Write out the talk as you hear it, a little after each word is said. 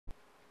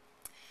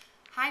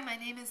Hi, my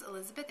name is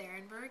Elizabeth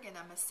Erenberg, and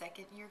I'm a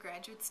second-year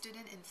graduate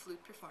student in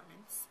flute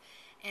performance.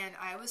 And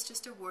I was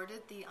just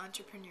awarded the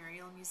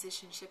Entrepreneurial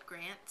Musicianship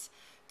Grant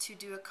to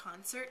do a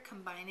concert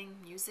combining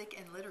music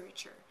and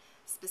literature,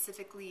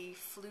 specifically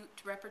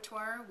flute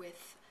repertoire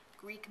with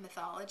Greek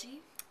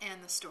mythology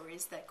and the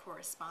stories that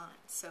correspond.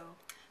 So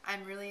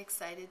I'm really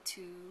excited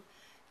to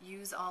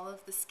use all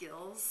of the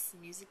skills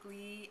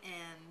musically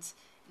and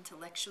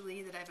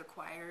intellectually that I've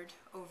acquired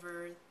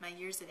over my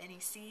years at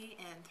NEC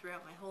and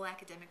throughout my whole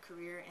academic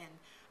career and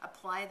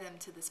apply them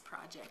to this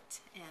project.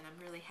 And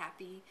I'm really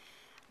happy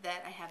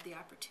that I have the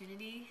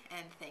opportunity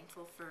and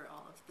thankful for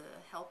all of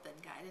the help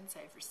and guidance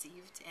I've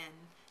received, and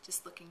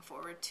just looking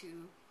forward to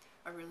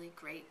a really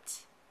great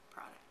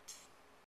product.